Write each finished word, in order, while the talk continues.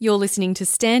You're listening to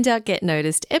Stand Out Get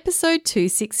Noticed, episode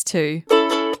 262.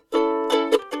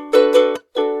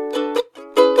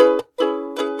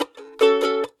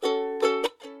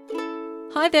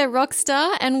 Hi there,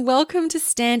 Rockstar, and welcome to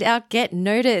Stand Out Get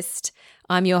Noticed.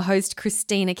 I'm your host,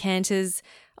 Christina Canters.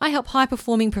 I help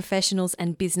high-performing professionals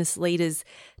and business leaders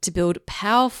to build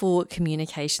powerful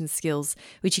communication skills,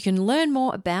 which you can learn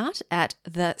more about at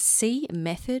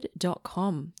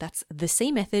thecmethod.com. That's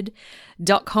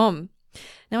thecmethod.com.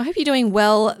 Now, I hope you're doing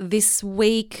well this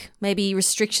week. Maybe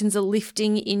restrictions are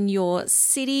lifting in your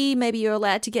city. Maybe you're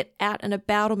allowed to get out and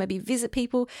about or maybe visit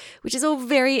people, which is all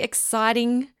very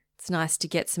exciting. It's nice to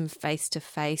get some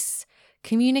face-to-face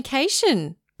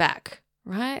communication back,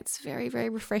 right? It's very, very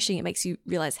refreshing. It makes you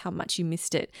realize how much you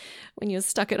missed it when you're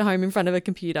stuck at home in front of a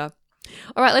computer.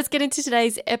 All right, let's get into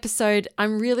today's episode.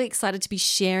 I'm really excited to be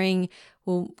sharing,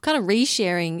 kind of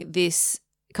resharing this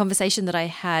conversation that I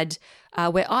had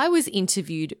where I was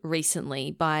interviewed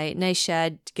recently by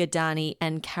Nashad Gadani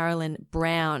and Carolyn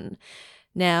Brown.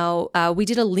 Now, we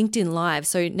did a LinkedIn Live.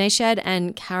 So Nashad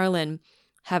and Carolyn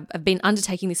have been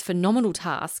undertaking this phenomenal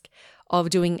task of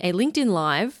doing a LinkedIn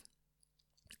Live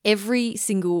every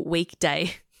single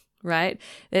weekday, right?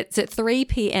 It's at 3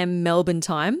 p.m. Melbourne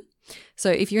time. So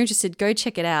if you're interested, go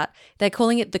check it out. They're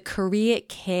calling it the Career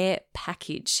Care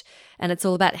Package, and it's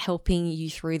all about helping you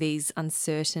through these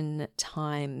uncertain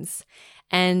times.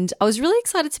 And I was really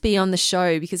excited to be on the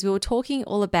show because we were talking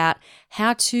all about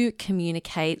how to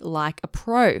communicate like a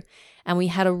pro, and we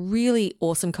had a really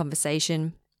awesome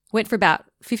conversation. Went for about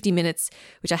 50 minutes,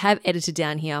 which I have edited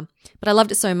down here, but I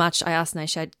loved it so much. I asked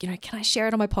Nashad, can I share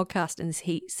it on my podcast? And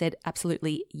he said,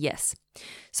 absolutely yes.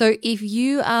 So if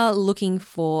you are looking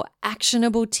for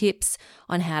actionable tips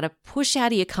on how to push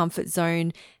out of your comfort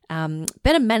zone,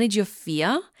 better manage your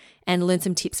fear and learn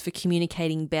some tips for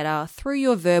communicating better through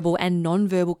your verbal and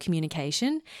non-verbal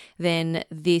communication, then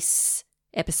this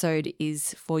episode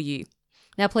is for you.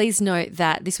 Now, please note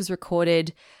that this was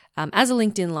recorded as a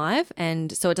LinkedIn Live,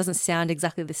 and so it doesn't sound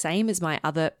exactly the same as my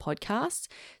other podcasts.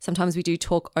 Sometimes we do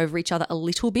talk over each other a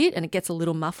little bit and it gets a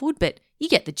little muffled, but you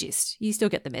get the gist. You still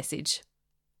get the message.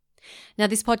 Now,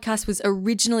 this podcast was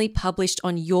originally published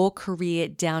on Your Career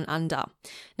Down Under.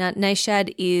 Now,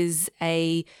 Nashad is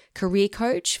a career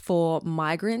coach for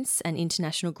migrants and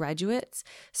international graduates.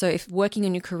 So if working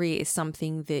on your career is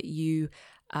something that you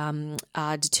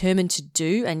are determined to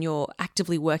do and you're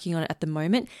actively working on it at the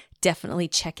moment, definitely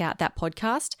check out that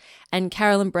podcast. And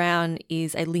Carolyn Brown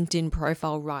is a LinkedIn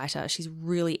profile writer. She's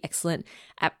really excellent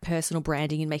at personal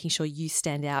branding and making sure you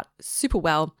stand out super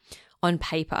well on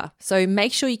paper. So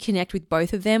make sure you connect with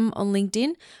both of them on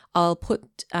LinkedIn. I'll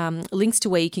put links to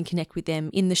where you can connect with them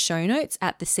in the show notes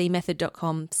at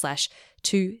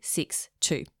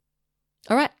thecmethod.com/262.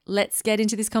 All right, let's get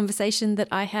into this conversation that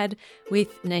I had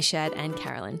with Nashad and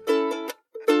Carolyn.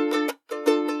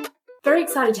 Very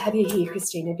excited to have you here,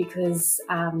 Christina, because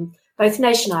both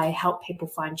Nash and I help people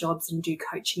find jobs and do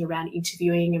coaching around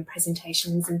interviewing and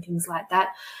presentations and things like that.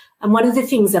 And one of the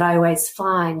things that I always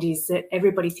find is that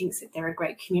everybody thinks that they're a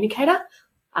great communicator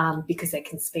because they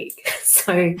can speak.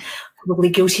 So probably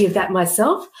guilty of that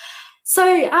myself. So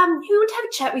we want to have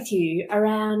a chat with you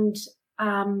around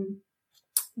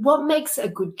what makes a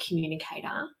good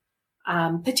communicator,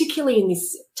 particularly in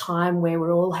this time where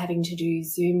we're all having to do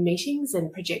Zoom meetings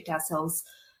and project ourselves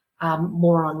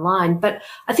more online. But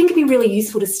I think it'd be really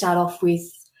useful to start off with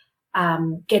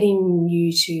getting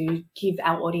you to give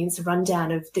our audience a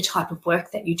rundown of the type of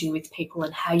work that you do with people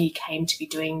and how you came to be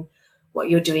doing what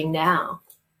you're doing now.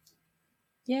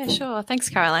 Yeah, sure. Thanks,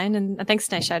 Caroline. And thanks,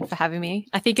 Nashad, for having me.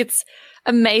 I think it's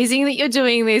amazing that you're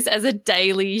doing this as a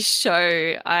daily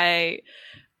show.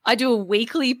 I do a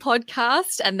weekly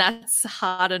podcast and that's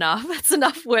hard enough. That's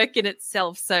enough work in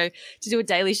itself. So to do a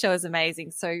daily show is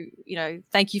amazing. So,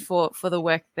 thank you for the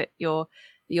work that you're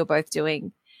both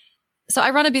doing. So I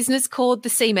run a business called The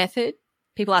C Method.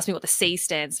 People ask me what the C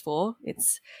stands for.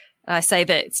 I say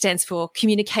that it stands for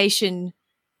communication,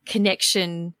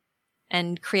 connection,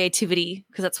 and creativity,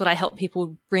 because that's what I help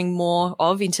people bring more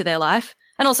of into their life.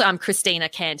 And also I'm Christina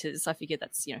Canters. I figured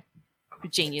that's, a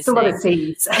genius name. It's a lot of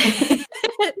C's.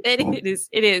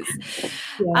 It is.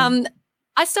 Yeah.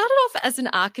 I started off as an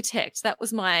architect. That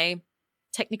was my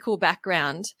technical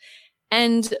background.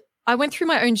 And I went through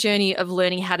my own journey of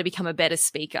learning how to become a better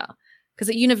speaker. Because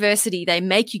at university, they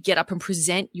make you get up and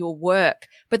present your work,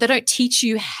 but they don't teach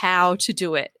you how to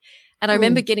do it. And I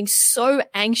remember getting so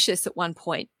anxious at one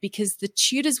point because the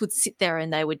tutors would sit there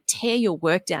and they would tear your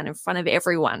work down in front of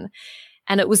everyone.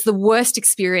 And it was the worst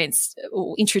experience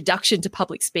or introduction to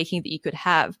public speaking that you could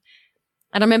have.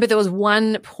 And I remember there was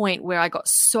one point where I got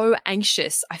so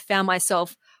anxious, I found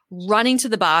myself running to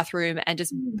the bathroom and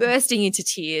just bursting into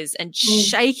tears and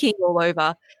shaking all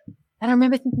over. And I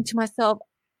remember thinking to myself,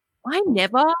 I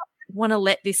never want to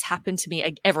let this happen to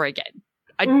me ever again.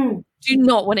 I do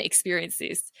not want to experience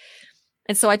this.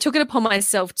 And so I took it upon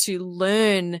myself to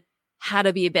learn how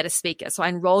to be a better speaker. So I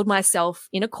enrolled myself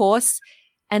in a course,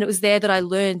 and it was there that I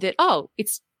learned that,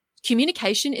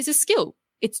 communication is a skill.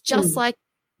 It's just like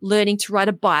learning to ride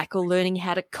a bike or learning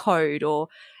how to code or,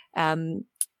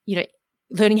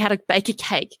 learning how to bake a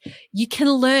cake. You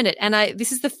can learn it. And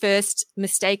this is the first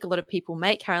mistake a lot of people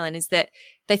make, Caroline, is that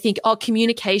they think,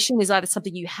 communication is either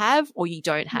something you have or you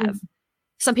don't have.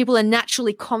 Some people are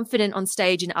naturally confident on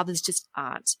stage and others just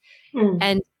aren't.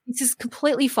 And this is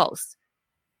completely false.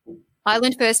 I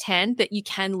learned firsthand that you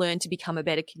can learn to become a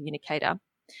better communicator.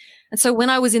 And so when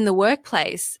I was in the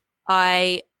workplace,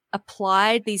 I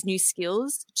applied these new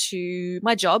skills to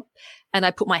my job, and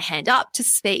I put my hand up to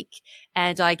speak,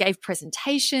 and I gave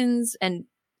presentations, and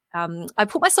I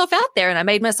put myself out there, and I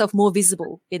made myself more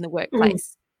visible in the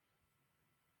workplace.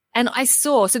 And I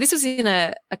saw, so this was in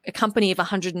a company of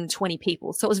 120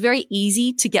 people. So it was very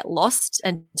easy to get lost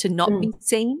and to not be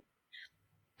seen.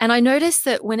 And I noticed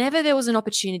that whenever there was an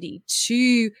opportunity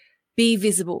to be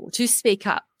visible, to speak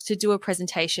up, to do a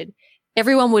presentation,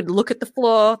 everyone would look at the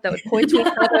floor. They would point to each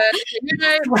other.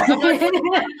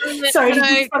 Sorry, did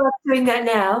you start doing that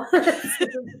now?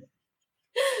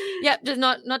 Yep, just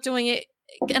not doing it.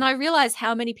 And I realized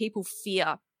how many people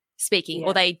fear speaking,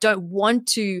 or they don't want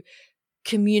to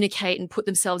communicate and put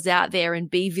themselves out there and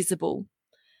be visible.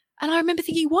 And I remember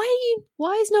thinking,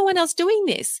 why is no one else doing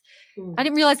this? I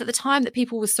didn't realize at the time that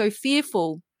people were so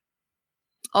fearful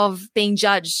of being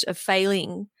judged, of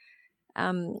failing,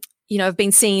 of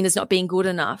being seen as not being good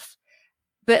enough.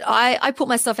 But I put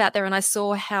myself out there, and I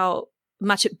saw how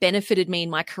much it benefited me in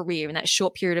my career. In that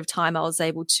short period of time, I was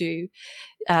able to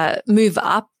move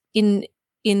up in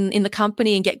the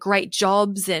company and get great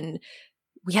jobs, and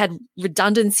we had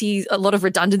redundancies, a lot of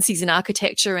redundancies in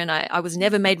architecture, and I was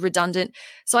never made redundant.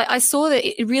 So I saw that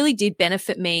it really did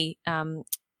benefit me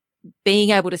being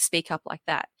able to speak up like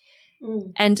that.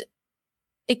 And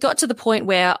it got to the point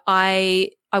where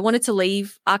I wanted to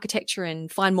leave architecture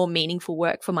and find more meaningful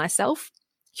work for myself.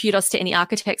 Kudos to any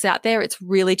architects out there. It's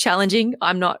really challenging.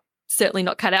 I'm certainly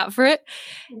not cut out for it.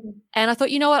 And I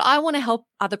thought, you know what? I want to help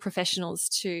other professionals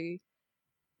to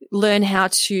learn how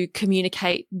to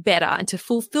communicate better and to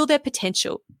fulfill their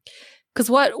potential. Because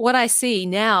what I see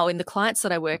now in the clients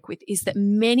that I work with is that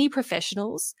many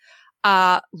professionals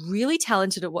are really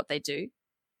talented at what they do.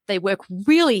 They work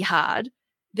really hard.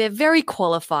 They're very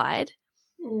qualified,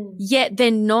 yet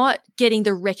they're not getting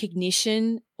the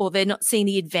recognition, or they're not seeing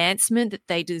the advancement that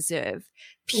they deserve,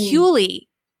 purely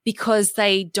because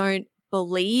they don't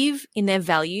believe in their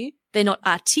value. They're not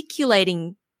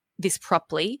articulating this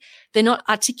properly. They're not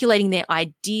articulating their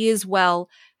ideas well.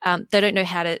 They don't know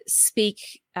how to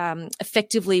speak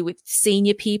effectively with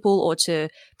senior people or to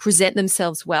present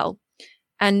themselves well.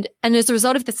 And as a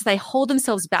result of this, they hold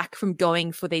themselves back from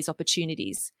going for these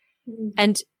opportunities.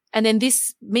 And then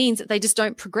this means that they just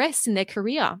don't progress in their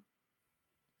career.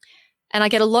 And I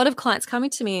get a lot of clients coming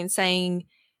to me and saying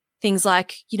things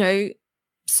like,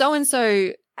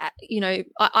 so-and-so,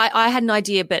 I had an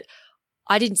idea, but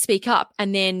I didn't speak up.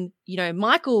 And then,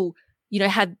 Michael,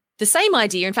 had the same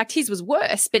idea. In fact, his was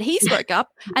worse, but he spoke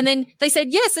up. And then they said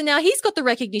yes, and now he's got the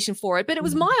recognition for it, but it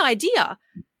was my idea.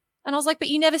 And I was like, but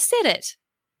you never said it.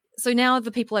 So now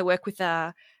the people I work with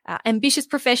are ambitious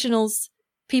professionals,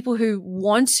 people who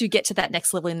want to get to that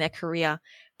next level in their career,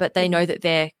 but they know that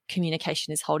their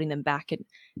communication is holding them back.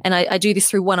 And I do this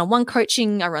through one-on-one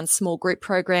coaching. I run small group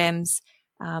programs.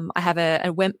 I have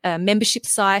a membership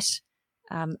site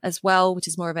as well, which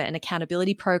is more of an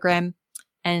accountability program,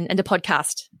 and a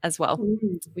podcast as well,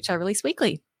 which I release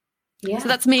weekly. Yeah. So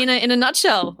that's me in a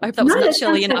nutshell. I hope that was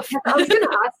nutshell-y enough. I was going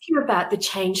to ask you about the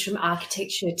change from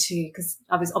architecture to, because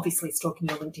I was obviously stalking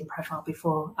your LinkedIn profile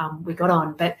before we got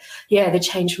on, but the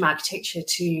change from architecture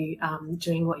to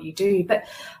doing what you do. But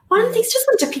one of the things, just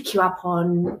wanted to pick you up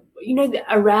on,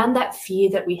 around that fear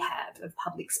that we have of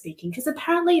public speaking, because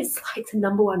apparently it's like the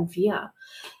number one fear,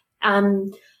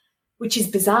 which is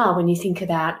bizarre when you think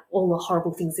about all the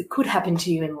horrible things that could happen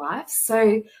to you in life.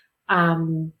 So,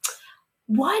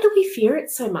 why do we fear it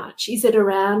so much? Is it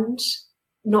around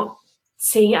not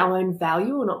seeing our own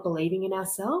value or not believing in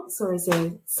ourselves, or is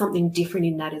there something different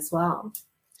in that as well?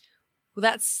 Well,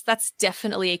 that's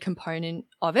definitely a component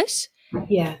of it.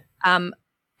 Yeah. And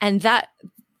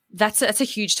that's a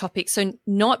huge topic. So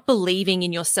not believing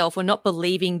in yourself, or not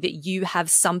believing that you have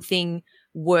something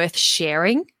worth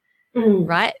sharing,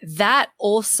 right? That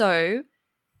also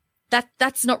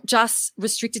that's not just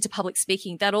restricted to public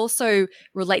speaking. That also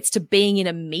relates to being in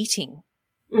a meeting,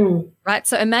 right?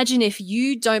 So imagine if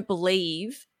you don't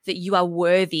believe that you are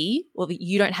worthy or that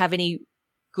you don't have any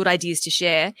good ideas to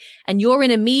share, and you're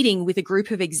in a meeting with a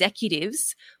group of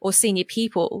executives or senior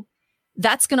people,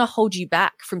 that's going to hold you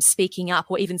back from speaking up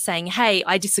or even saying, hey,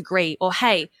 I disagree, or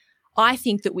hey, I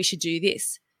think that we should do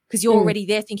this. Because you're already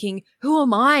there thinking, who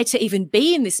am I to even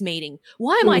be in this meeting?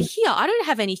 Why am I here? I don't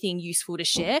have anything useful to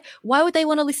share. Why would they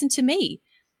want to listen to me?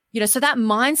 So that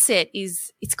mindset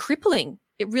it's crippling.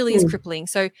 It really is crippling.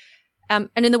 So, and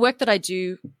in the work that I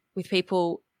do with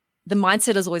people, the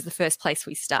mindset is always the first place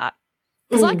we start.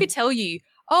 Because I could tell you,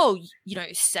 oh,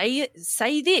 say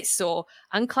this or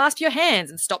unclasp your hands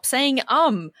and stop saying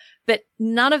but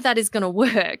none of that is going to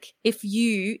work if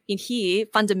you in here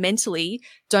fundamentally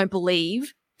don't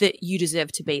believe that you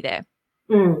deserve to be there.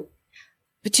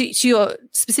 But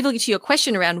specifically to your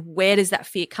question around where does that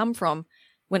fear come from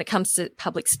when it comes to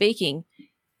public speaking,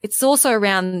 it's also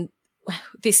around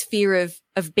this fear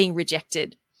of being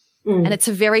rejected. And it's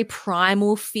a very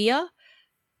primal fear.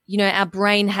 Our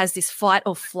brain has this fight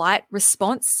or flight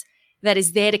response that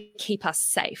is there to keep us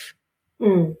safe.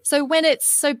 So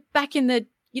back in the,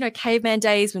 caveman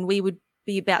days when we would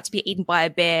be about to be eaten by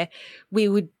a bear, we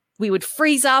would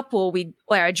freeze up or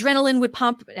our adrenaline would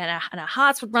pump and our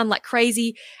hearts would run like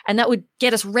crazy, and that would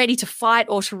get us ready to fight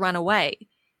or to run away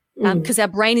because our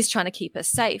brain is trying to keep us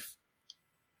safe.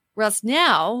 Whereas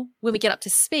now when we get up to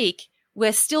speak,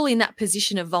 we're still in that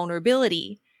position of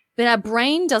vulnerability, but our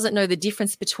brain doesn't know the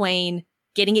difference between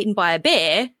getting eaten by a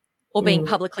bear or being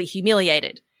publicly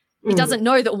humiliated. It doesn't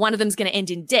know that one of them is going to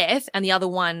end in death and the other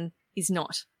one is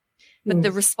not. But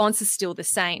the response is still the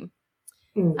same.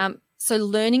 So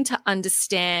learning to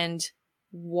understand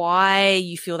why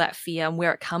you feel that fear and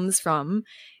where it comes from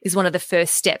is one of the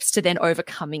first steps to then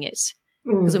overcoming it.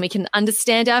 Because when we can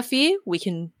understand our fear, we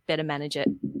can better manage it.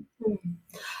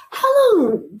 How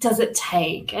long does it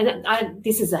take? And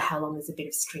this is how long is a bit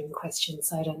of string question,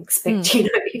 so I don't expect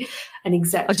an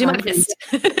exact. I'll do my best.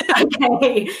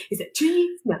 Okay, is it 2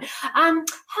 years? No. How long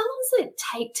does it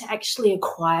take to actually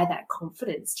acquire that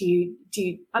confidence? Do you?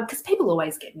 Because people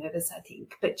always get nervous, I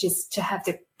think, but just to have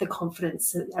the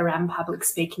confidence around public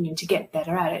speaking and to get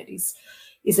better at it is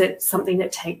it something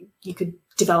that you could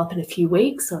develop in a few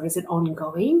weeks, or is it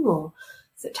ongoing, or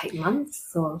does it take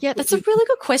months? Or yeah, that's a really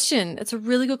good question. It's a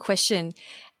really good question.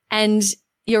 And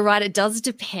you're right, it does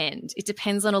depend. It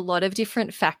depends on a lot of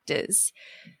different factors.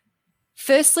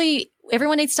 Firstly,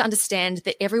 everyone needs to understand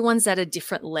that everyone's at a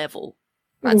different level,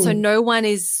 right? So no one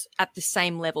is at the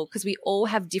same level because we all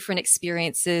have different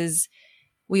experiences.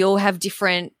 We all have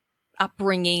different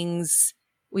upbringings.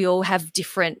 We all have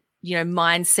different,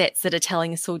 mindsets that are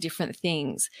telling us all different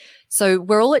things. So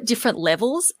we're all at different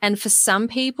levels. And for some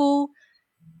people,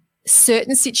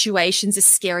 certain situations are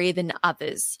scarier than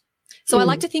others. So I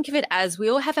like to think of it as we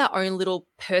all have our own little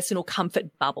personal comfort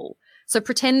bubble. So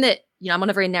pretend that, I'm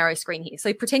on a very narrow screen here.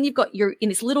 So pretend you're in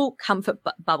this little comfort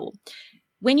bubble.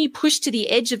 When you push to the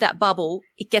edge of that bubble,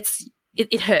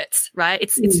 it hurts, right?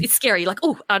 It's scary. Like,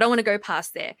 oh, I don't want to go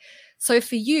past there. So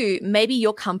for you, maybe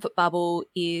your comfort bubble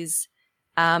is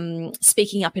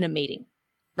speaking up in a meeting,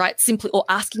 right? Simply, or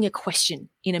asking a question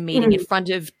in a meeting in front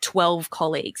of 12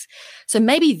 colleagues. So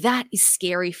maybe that is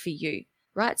scary for you,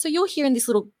 right? So you're here in this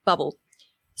little bubble.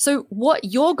 So what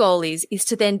your goal is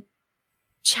to then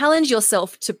challenge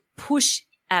yourself to push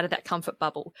out of that comfort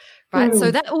bubble, right?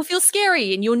 So that will feel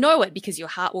scary and you'll know it because your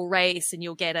heart will race and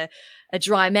you'll get a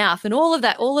dry mouth and all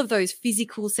of those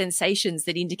physical sensations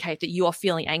that indicate that you are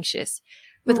feeling anxious.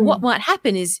 But what might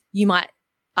happen is you might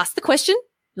ask the question,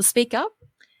 you'll speak up,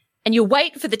 and you'll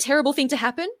wait for the terrible thing to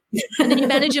happen, and then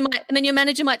your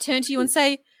manager might turn to you and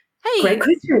say, "Hey, great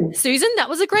question, Susan, that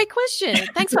was a great question.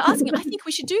 Thanks for asking. I think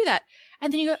we should do that."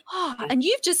 And then you go, "Oh," and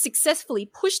you've just successfully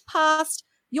pushed past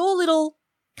your little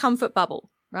comfort bubble,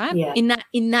 right? Yeah.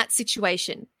 In that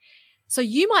situation. So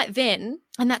you might then,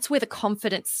 and that's where the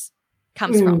confidence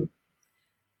comes from.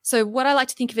 So what I like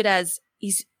to think of it as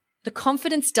is the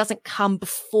confidence doesn't come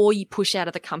before you push out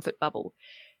of the comfort bubble.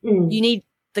 You need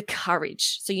the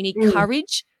courage. So you need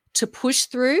courage to push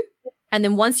through. And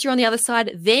then once you're on the other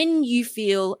side, then you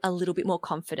feel a little bit more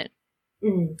confident.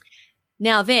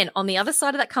 Now then, on the other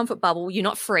side of that comfort bubble, you're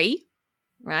not free,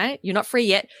 right? You're not free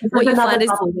yet. What you find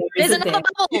is there's another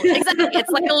bubble. Exactly.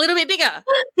 It's like a little bit bigger.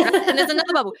 Right? And there's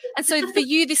another bubble. And so for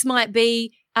you, this might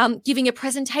be giving a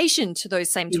presentation to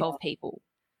those same 12 people,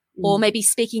 or maybe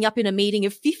speaking up in a meeting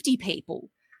of 50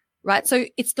 people, right? So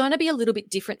it's going to be a little bit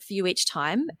different for you each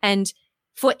time. And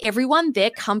for everyone, their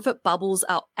comfort bubbles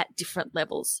are at different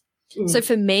levels. So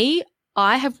for me,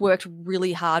 I have worked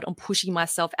really hard on pushing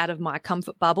myself out of my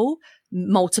comfort bubble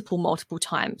multiple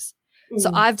times. So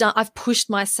I've pushed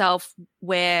myself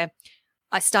where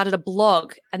I started a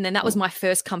blog, and then that was my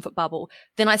first comfort bubble.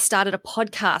 Then I started a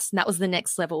podcast, and that was the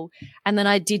next level. And then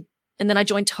I joined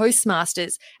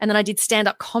Toastmasters, and then I did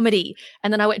stand-up comedy,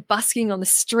 and then I went busking on the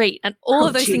street, and all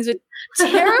of those things were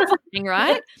terrifying,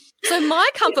 right? So my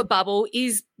comfort bubble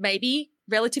is maybe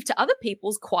relative to other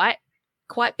people's quite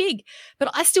big,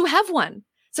 but I still have one.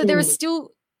 So there are still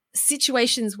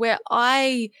situations where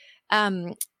I,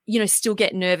 still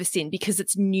get nervous in because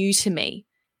it's new to me.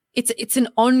 It's an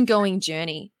ongoing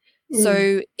journey.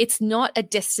 So it's not a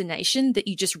destination that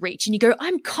you just reach and you go,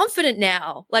 I'm confident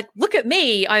now. Like, look at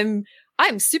me. I'm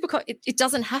super, it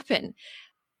doesn't happen.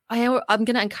 I'm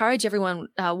going to encourage everyone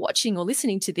watching or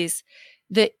listening to this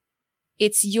that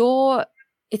it's your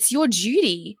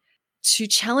duty to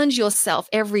challenge yourself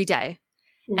every day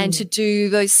and to do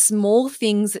those small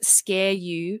things that scare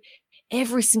you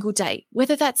every single day,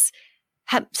 whether that's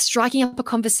striking up a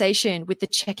conversation with the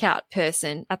checkout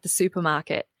person at the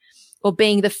supermarket, or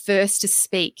being the first to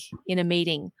speak in a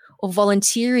meeting, or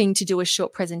volunteering to do a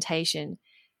short presentation.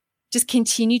 Just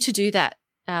continue to do that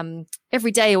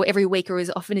every day or every week or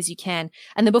as often as you can.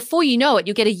 And then before you know it,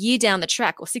 you'll get a year down the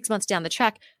track or 6 months down the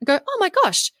track and go, oh my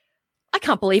gosh, I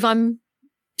can't believe I'm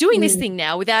doing this thing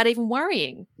now without even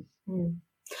worrying.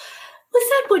 Was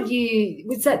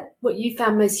that what you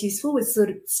found most useful, was sort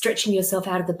of stretching yourself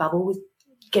out of the bubble with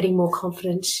getting more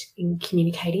confident in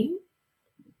communicating?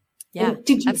 Yeah,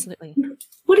 absolutely.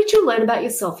 What did you learn about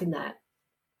yourself in that?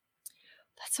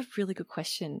 That's a really good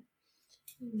question.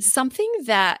 Something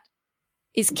that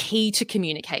is key to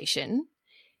communication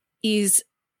is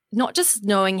not just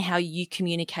knowing how you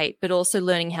communicate, but also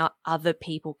learning how other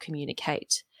people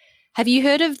communicate. Have you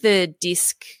heard of the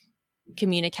DISC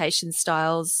communication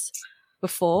styles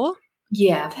before?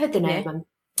 Yeah, I've heard the name.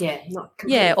 Not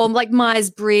completely. Yeah, or like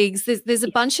Myers-Briggs. There's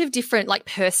a bunch of different like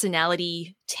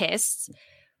personality tests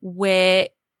where,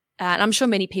 and I'm sure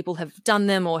many people have done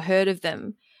them or heard of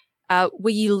them,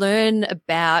 where you learn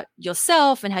about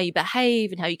yourself and how you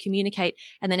behave and how you communicate,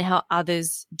 and then how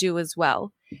others do as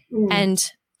well. And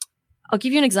I'll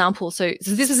give you an example. So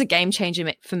this was a game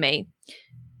changer for me.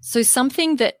 So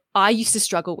something that I used to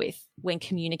struggle with when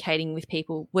communicating with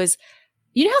people was,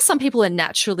 you know how some people are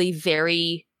naturally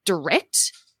very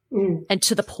direct and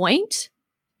to the point,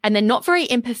 and they're not very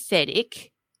empathetic,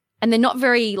 and they're not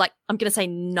very, like, I'm going to say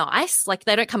nice. Like,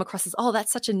 they don't come across as, oh,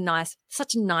 that's such a nice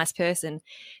person.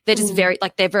 They're just very,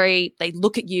 like, they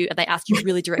look at you and they ask you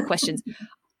really direct questions,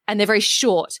 and they're very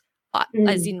short,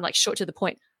 as in like short to the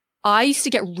point. I used to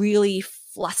get really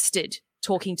flustered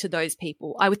talking to those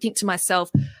people. I would think to myself,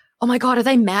 oh my God, are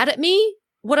they mad at me?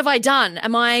 What have I done?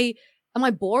 Am I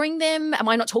boring them? Am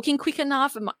I not talking quick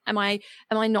enough? Am I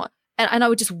not? And I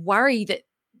would just worry that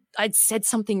I'd said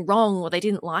something wrong or they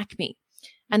didn't like me.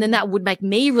 And then that would make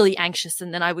me really anxious.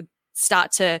 And then I would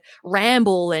start to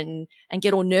ramble and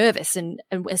get all nervous. And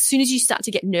as soon as you start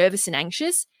to get nervous and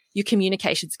anxious, your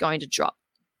communication's going to drop.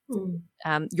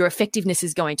 Your effectiveness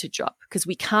is going to drop, because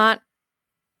we can't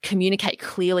communicate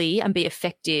clearly and be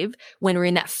effective when we're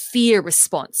in that fear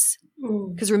response.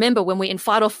 Because remember, when we're in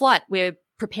fight or flight, we're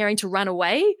preparing to run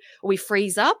away, or we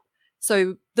freeze up.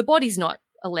 So the body's not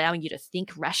allowing you to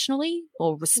think rationally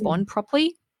or respond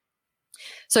properly.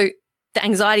 So the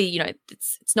anxiety,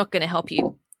 it's not going to help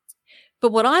you.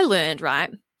 But what I learned, right,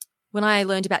 when I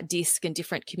learned about DISC and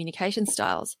different communication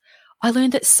styles, I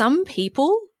learned that some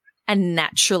people are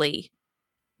naturally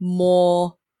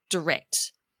more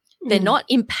direct. They're not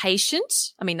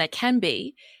impatient. I mean, they can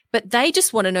be, but they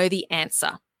just want to know the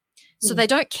answer. So they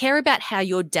don't care about how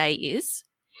your day is.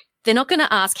 They're not going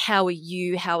to ask, how are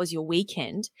you? How was your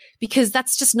weekend? Because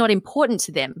that's just not important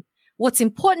to them. What's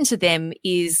important to them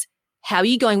is, how are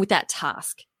you going with that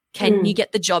task? Can you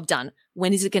get the job done?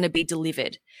 When is it going to be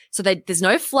delivered? So there's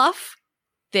no fluff.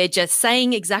 They're just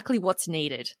saying exactly what's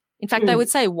needed. In fact, they would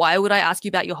say, why would I ask you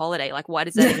about your holiday? Like, why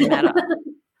does that even matter?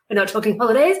 We're not talking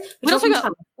holidays.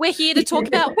 We're here to talk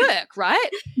about work, right?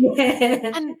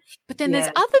 But then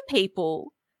there's other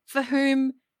people for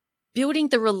whom building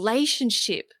the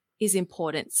relationship is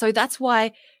important. So that's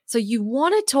why, so you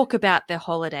want to talk about their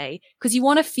holiday because you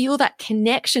want to feel that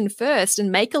connection first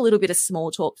and make a little bit of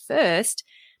small talk first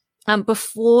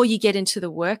before you get into the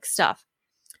work stuff.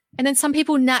 And then some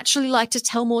people naturally like to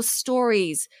tell more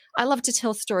stories. I love to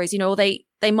tell stories, they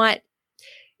like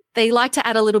to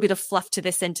add a little bit of fluff to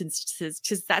their sentences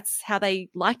because that's how they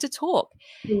like to talk.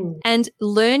 And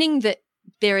learning that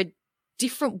there are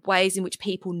different ways in which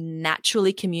people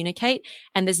naturally communicate,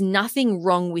 and there's nothing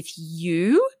wrong with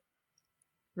you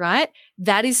right?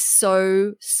 That is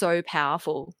so, so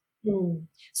powerful. Mm.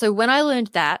 So when I learned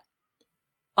that,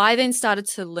 I then started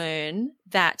to learn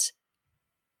that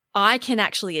I can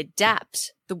actually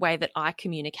adapt the way that I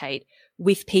communicate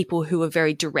with people who are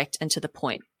very direct and to the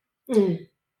point. Mm.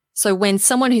 So when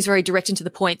someone who's very direct and to the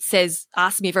point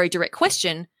asks me a very direct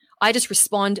question, I just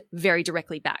respond very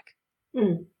directly back.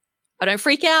 Mm. I don't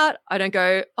freak out. I don't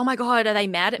go, oh my God, are they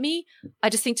mad at me? I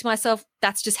just think to myself,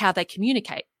 that's just how they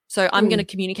communicate. So I'm going to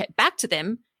communicate back to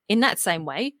them in that same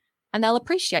way, and they'll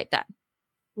appreciate that.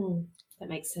 That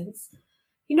makes sense.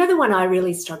 You know, the one I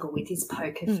really struggle with is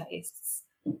poker face.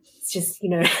 It's just,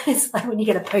 it's like when you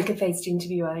get a poker faced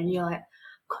interviewer and you're like,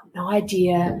 I've got no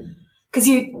idea. Because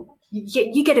you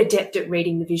get adept at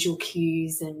reading the visual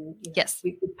cues and yes,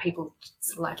 with people,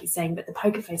 sort of like you're saying, but the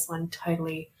poker face one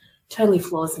totally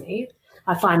floors me.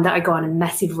 I find that I go on a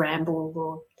massive ramble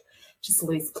or just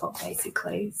lose the plot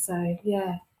basically. So,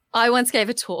 yeah. I once gave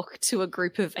a talk to a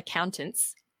group of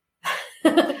accountants.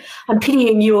 I'm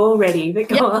pitying you already, but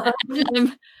go on.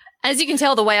 As you can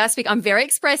tell, the way I speak, I'm very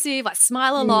expressive. I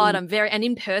smile a lot. And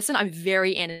in person, I'm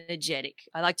very energetic.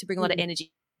 I like to bring a lot of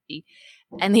energy.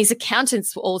 And these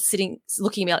accountants were all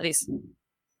looking at me like this.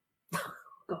 Oh,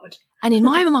 God. And in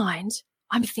my mind,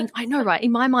 I'm thinking, I know, right?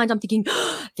 In my mind, I'm thinking,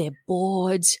 they're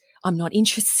bored. I'm not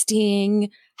interesting.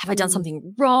 Have I done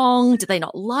something wrong? Do they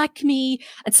not like me?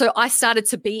 And so I started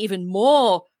to be even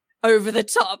more over the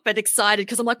top and excited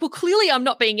because I'm like, well, clearly I'm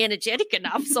not being energetic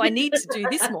enough, so I need to do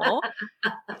this more.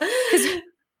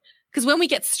 Because when we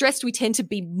get stressed, we tend to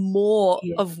be more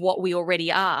of what we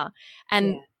already are.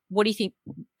 And what do you think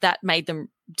that made them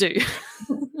do?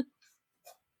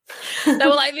 They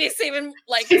were like this, even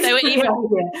like they were even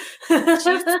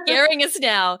she's scaring us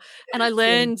now. And I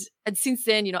learned, and since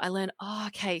then, I learned,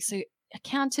 okay, so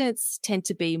accountants tend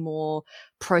to be more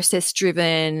process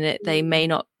driven. They're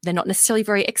not necessarily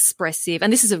very expressive.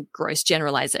 And this is a gross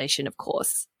generalization, of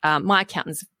course. My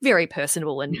accountant's very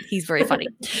personable and he's very funny.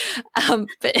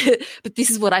 But this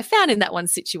is what I found in that one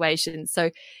situation. So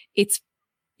it's,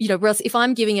 whereas if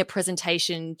I'm giving a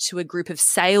presentation to a group of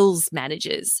sales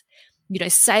managers,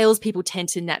 salespeople tend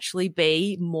to naturally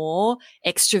be more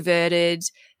extroverted.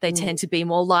 They tend to be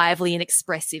more lively and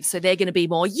expressive. So they're going to be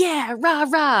more, yeah, rah,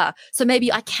 rah. So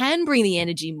maybe I can bring the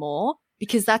energy more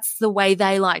because that's the way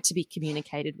they like to be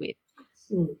communicated with.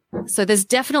 So there's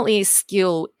definitely a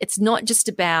skill. It's not just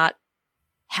about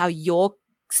how you're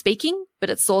speaking, but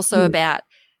it's also about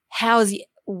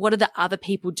what are the other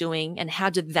people doing and how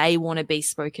do they want to be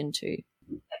spoken to?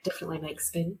 That definitely makes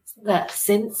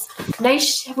sense.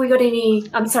 Naish, have we got any?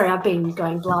 I'm sorry, I've been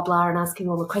going blah blah and asking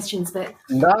all the questions, but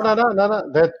no.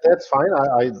 That's fine.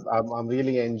 I'm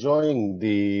really enjoying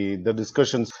the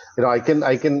discussions. I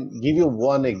can give you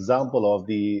one example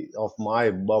of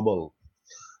my bubble.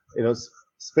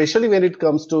 Especially when it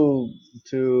comes to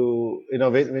when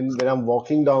I'm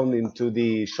walking down into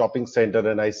the shopping center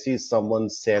and I see someone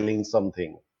selling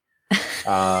something,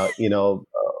 I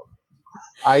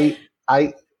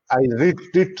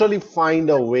literally find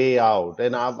a way out,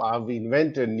 and I've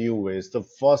invented new ways. The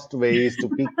first way is to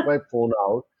pick my phone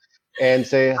out and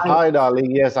say, "Hi,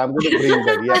 darling. Yes, I'm going to bring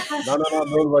that. Yeah, no,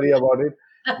 don't worry about it."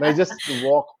 And I just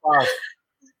walk past.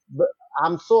 But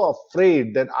I'm so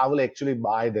afraid that I will actually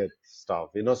buy that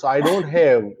stuff. So I don't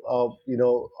have,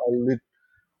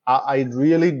 I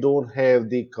really don't have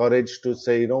the courage to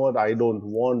say, you know what, I don't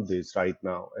want this right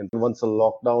now. And once the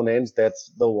lockdown ends,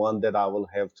 that's the one that I will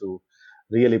have to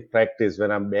really practice when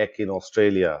I'm back in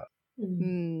Australia.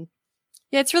 Yeah,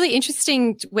 it's really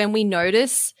interesting when we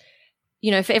notice,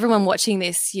 for everyone watching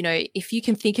this, if you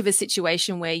can think of a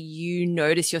situation where you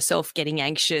notice yourself getting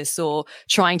anxious or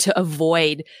trying to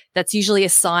avoid, that's usually a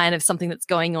sign of something that's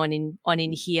going on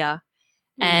in here.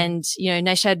 And,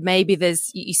 Nashad, maybe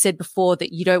you said before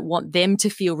that you don't want them to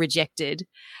feel rejected.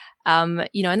 And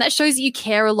that shows that you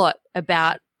care a lot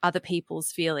about other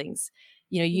people's feelings.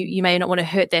 You may not want to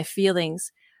hurt their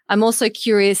feelings. I'm also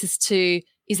curious as to,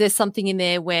 is there something in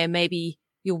there where maybe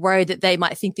you're worried that they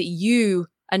might think that you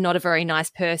are not a very nice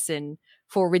person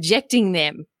for rejecting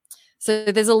them? So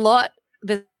there's a lot,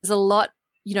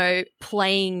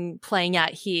 playing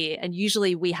out here. And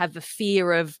usually we have the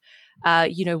fear of,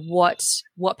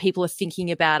 what people are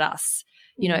thinking about us,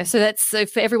 so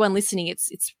for everyone listening,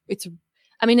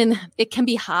 and it can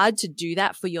be hard to do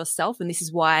that for yourself. And this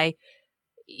is why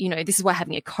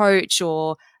having a coach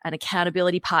or an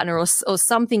accountability partner or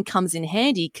something comes in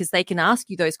handy, because they can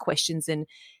ask you those questions and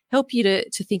help you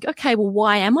to think, okay, well,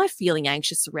 why am I feeling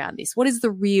anxious around this? What is the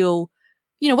real,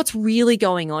 what's really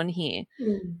going on here?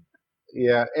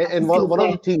 Yeah. And one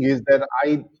of the things is that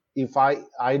if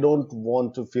I don't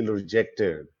want to feel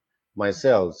rejected,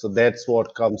 myself. So that's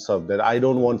what comes up, that I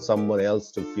don't want someone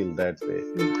else to feel that way.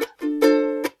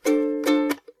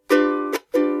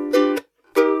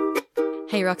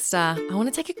 Hey Rockstar, I want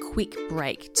to take a quick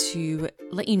break to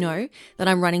let you know that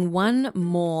I'm running one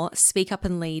more Speak Up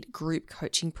and Lead group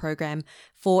coaching program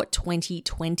for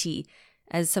 2020.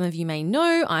 As some of you may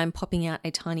know, I'm popping out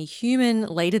a tiny human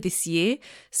later this year,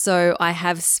 so I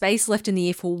have space left in the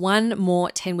year for one more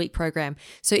 10-week program.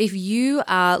 So if you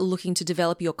are looking to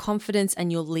develop your confidence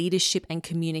and your leadership and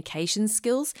communication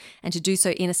skills, and to do so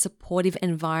in a supportive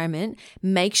environment,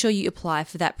 make sure you apply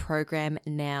for that program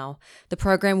now. The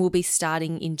program will be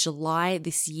starting in July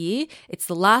this year. It's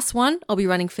the last one I'll be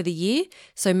running for the year,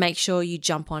 so make sure you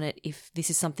jump on it if this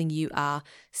is something you are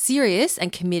serious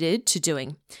and committed to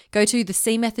doing. Go to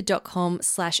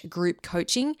thecmethod.com/group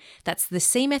coaching. That's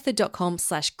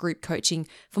thecmethod.com/group coaching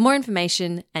for more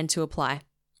information and to apply.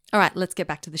 All right, let's get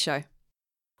back to the show.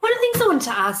 One of the things I wanted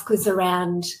to ask was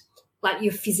around like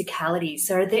your physicality.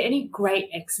 So are there any great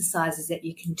exercises that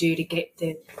you can do to get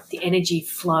the energy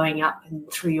flowing up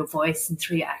and through your voice and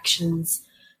through your actions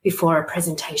before a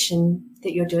presentation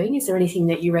that you're doing? Is there anything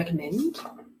that you recommend?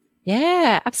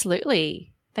 Yeah,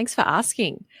 absolutely. Thanks for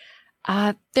asking.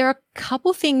 There are a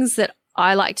couple things that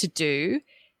I like to do.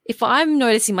 If I'm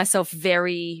noticing myself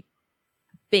being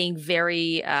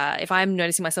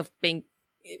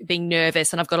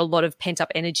nervous and I've got a lot of pent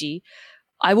up energy,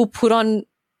 I will put on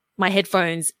my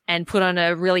headphones and put on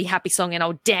a really happy song and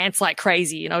I'll dance like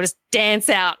crazy and I'll just dance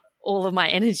out all of my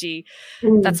energy.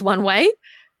 That's one way.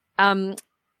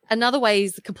 Another way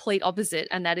is the complete opposite,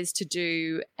 and that is to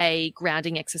do a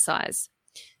grounding exercise.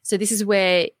 So this is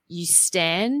where you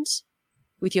stand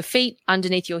with your feet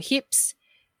underneath your hips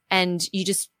and you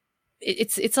just,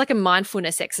 it's like a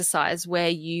mindfulness exercise where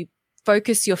you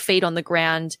focus your feet on the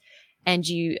ground and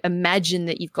you imagine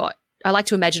that I like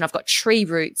to imagine I've got tree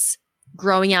roots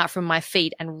growing out from my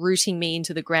feet and rooting me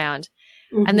into the ground.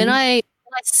 Mm-hmm. And then I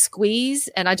squeeze,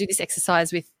 and I do this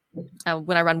exercise with,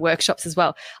 when I run workshops as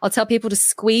well. I'll tell people to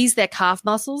squeeze their calf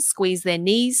muscles, squeeze their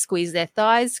knees, squeeze their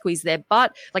thighs, squeeze their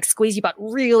butt, like squeeze your butt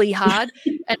really hard.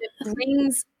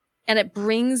 and it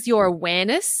brings your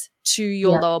awareness to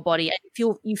your lower body, and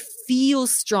you feel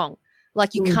strong,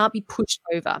 like you can't be pushed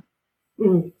over.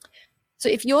 So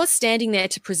if you're standing there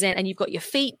to present and you've got your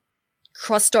feet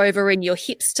crossed over and your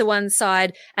hips to one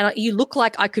side and you look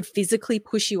like I could physically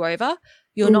push you over,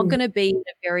 you're not going to be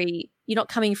you're not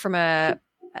coming from a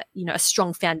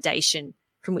strong foundation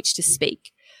from which to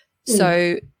speak.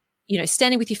 So,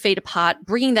 standing with your feet apart,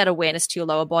 bringing that awareness to your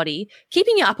lower body,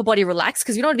 keeping your upper body relaxed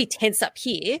because you don't want to be tense up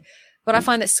here. But I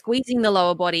find that squeezing the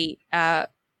lower body,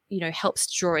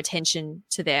 helps draw attention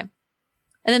to there.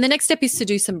 And then the next step is to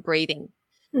do some breathing.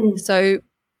 So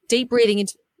deep breathing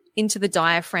into the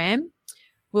diaphragm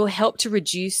will help to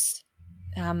reduce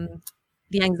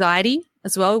the anxiety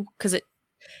as well, because it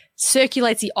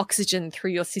circulates the oxygen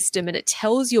through your system and it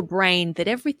tells your brain that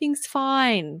everything's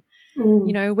fine.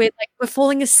 We're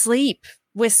falling asleep.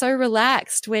 We're so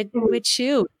relaxed. We're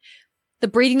chilled. The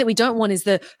breathing that we don't want is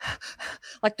the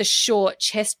short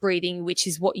chest breathing, which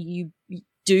is what you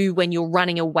do when you're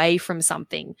running away from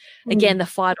something. Again, the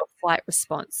fight or flight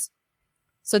response.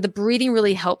 So the breathing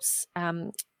really helps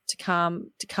to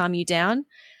calm you down.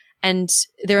 And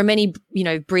there are many,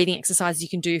 breathing exercises you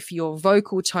can do for your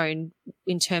vocal tone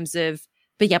in terms of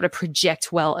being able to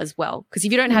project well as well. Because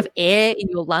if you don't have air in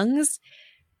your lungs,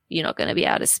 you're not going to be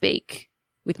able to speak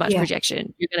with much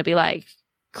projection. You're going to be like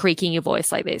creaking your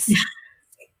voice like this.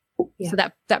 So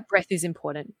that breath is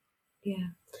important. Yeah.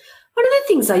 One of the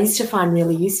things I used to find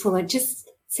really useful, and just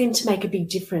seemed to make a big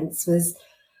difference, was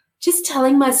just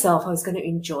telling myself I was going to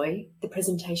enjoy the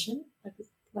presentation.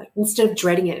 Like instead of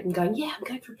dreading it and going, I'm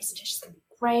going for a presentation, it's going to be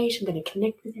great, I'm going to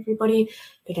connect with everybody,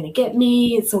 they're going to get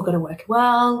me, it's all going to work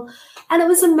well. And it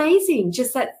was amazing,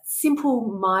 just that simple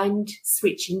mind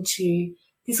switch into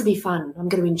this will be fun, I'm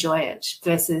going to enjoy it,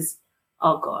 versus,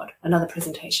 oh God, another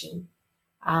presentation.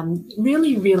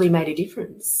 Really, really made a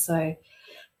difference. So,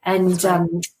 and there's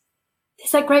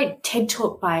that great TED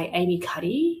talk by Amy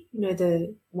Cuddy,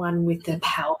 the one with the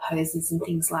power poses and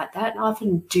things like that. I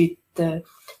often do the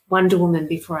Wonder Woman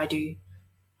before I do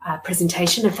a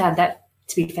presentation. I found that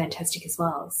to be fantastic as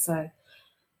well. So,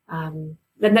 and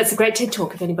that's a great TED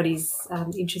talk if anybody's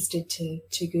interested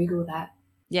to Google that.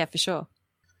 Yeah, for sure.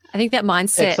 I think that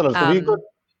mindset. Excellent.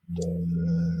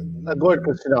 Go ahead,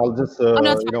 Christina. I'll just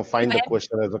find the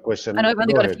question as a question. I know I've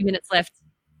only got a few minutes left.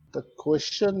 The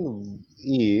question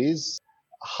is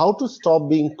how to stop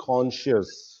being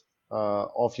conscious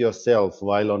of yourself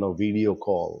while on a video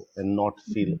call and not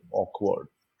feel awkward.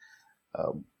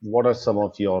 What are some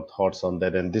of your thoughts on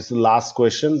that? And this is the last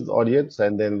question, audience,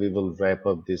 and then we will wrap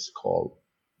up this call.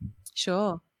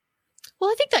 Sure. Well,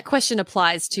 I think that question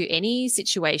applies to any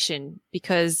situation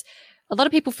because a lot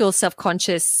of people feel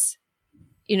self-conscious,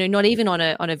 not even on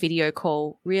a video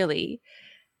call, really.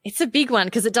 It's a big one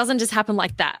because it doesn't just happen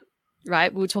like that,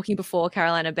 right? We were talking before,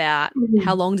 Caroline, about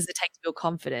how long does it take to build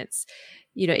confidence?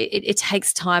 It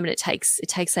takes time and it takes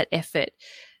that effort.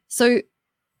 So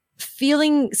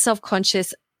feeling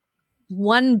self-conscious,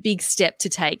 one big step to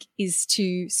take is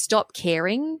to stop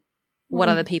caring what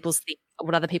other people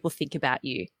think about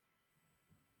you.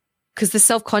 Because the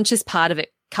self-conscious part of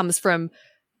it comes from,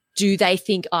 do they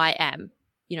think I am?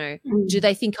 Do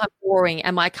they think I'm boring?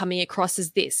 Am I coming across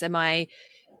as this? Am I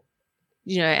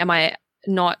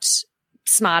not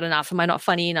smart enough? Am I not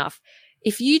funny enough?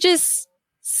 If you just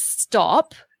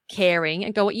stop caring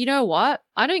and go, you know what?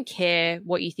 I don't care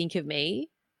what you think of me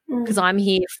because I'm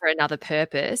here for another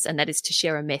purpose, and that is to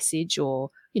share a message or,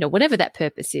 whatever that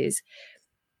purpose is.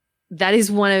 That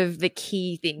is one of the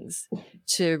key things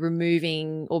to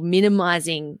removing or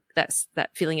minimizing that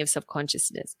feeling of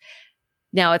self-consciousness.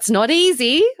 Now, it's not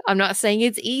easy. I'm not saying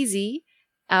it's easy.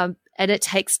 And it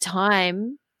takes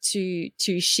time to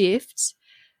shift,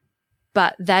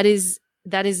 but that is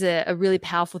a really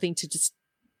powerful thing to just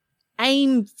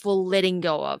aim for letting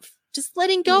go of. Just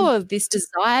letting go of this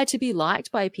desire to be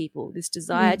liked by people, this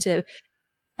desire to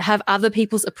have other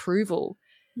people's approval.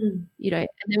 And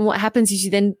then what happens is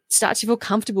you then start to feel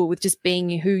comfortable with just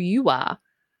being who you are,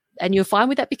 and you're fine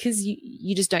with that because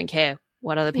you just don't care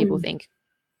what other people think.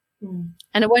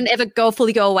 And it won't ever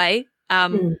fully go away. I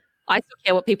still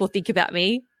care what people think about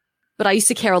me, but I used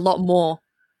to care a lot more,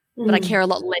 but I care a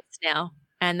lot less now.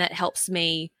 And that helps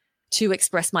me to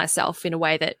express myself in a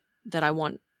way that I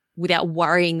want without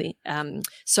worrying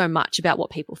so much about what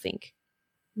people think.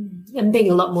 And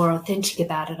being a lot more authentic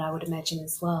about it, I would imagine,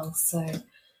 as well. So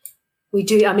we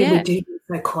do get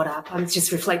so caught up. I'm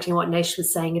just reflecting on what Nesh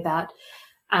was saying about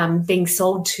being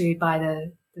sold to by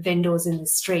the vendors in the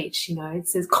street.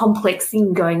 It's a complex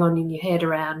thing going on in your head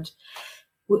around,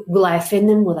 will I offend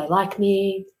them? Will they like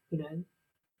me?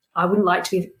 I wouldn't like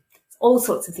to be, all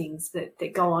sorts of things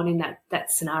that go on in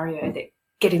that scenario that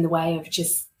get in the way of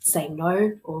just saying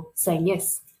no or saying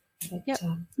yes. But,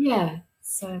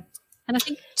 so. And I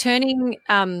think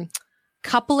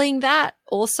coupling that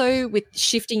also with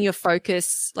shifting your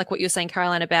focus, like what you're saying,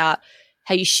 Caroline, about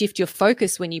how you shift your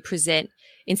focus when you present,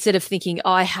 instead of thinking,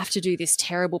 I have to do this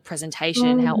terrible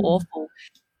presentation, how awful,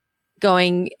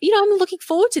 going, I'm looking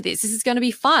forward to this. This is going to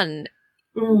be fun.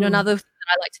 Another thing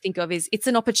I like to think of is it's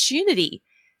an opportunity.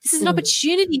 This is an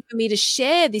opportunity for me to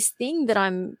share this thing that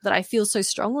I feel so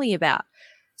strongly about.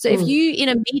 So if you, in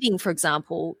a meeting, for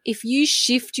example, if you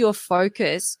shift your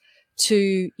focus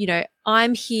to,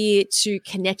 I'm here to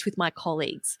connect with my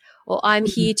colleagues, or I'm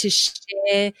here to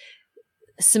share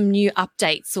some new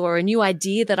updates or a new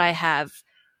idea that I have,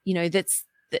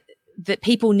 that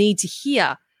people need to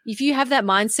hear. If you have that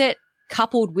mindset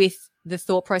coupled with the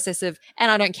thought process of,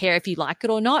 and I don't care if you like it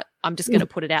or not, I'm just going to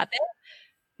put it out there,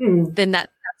 then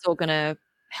that's all going to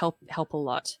help a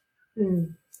lot.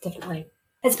 Definitely.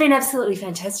 It's been absolutely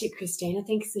fantastic, Christina.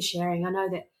 Thanks for sharing. I know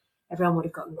that everyone would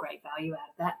have gotten great value out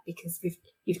of that because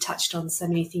you've touched on so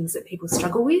many things that people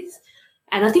struggle with.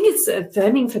 And I think it's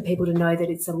affirming for people to know that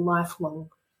it's a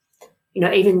lifelong,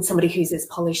 even somebody who's as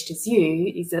polished as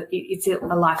you, it's a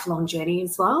lifelong journey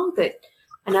as well.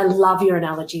 And I love your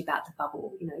analogy about the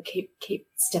bubble, keep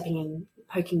stepping in,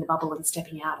 poking the bubble and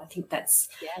stepping out. I think that's,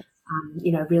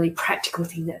 a really practical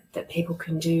thing that people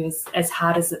can do as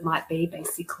hard as it might be,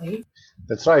 basically.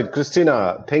 That's right.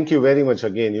 Christina, thank you very much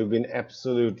again. You've been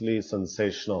absolutely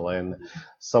sensational. And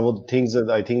some of the things that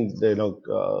I think,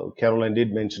 Caroline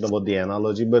did mention about the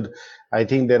analogy, but I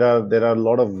think there are a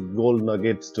lot of gold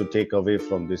nuggets to take away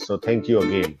from this. So thank you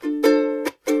again.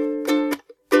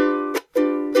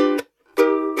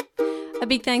 A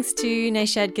big thanks to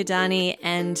Neshad Gadani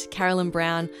and Carolyn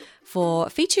Brown for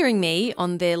featuring me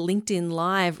on their LinkedIn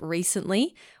Live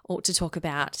recently, or to talk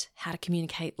about how to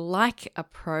communicate like a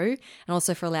pro, and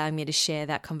also for allowing me to share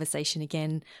that conversation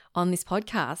again on this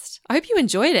podcast. I hope you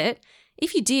enjoyed it.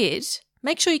 If you did,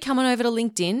 make sure you come on over to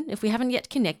LinkedIn. If we haven't yet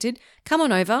connected, come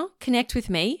on over, connect with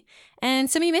me, and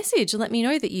send me a message and let me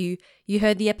know that you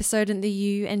heard the episode and that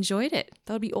you enjoyed it.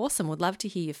 That would be awesome. Would love to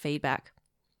hear your feedback.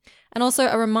 And also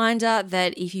a reminder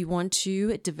that if you want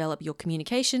to develop your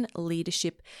communication,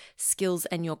 leadership skills,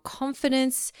 and your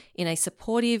confidence in a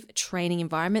supportive training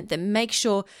environment, then make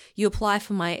sure you apply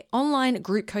for my online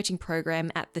group coaching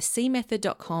program at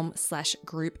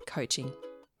thecmethod.com/group coaching.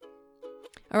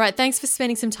 All right, thanks for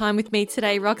spending some time with me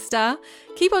today, Rockstar.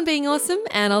 Keep on being awesome,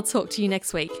 and I'll talk to you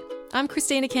next week. I'm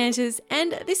Christina Canters,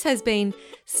 and this has been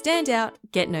Stand Out,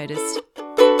 Get Noticed.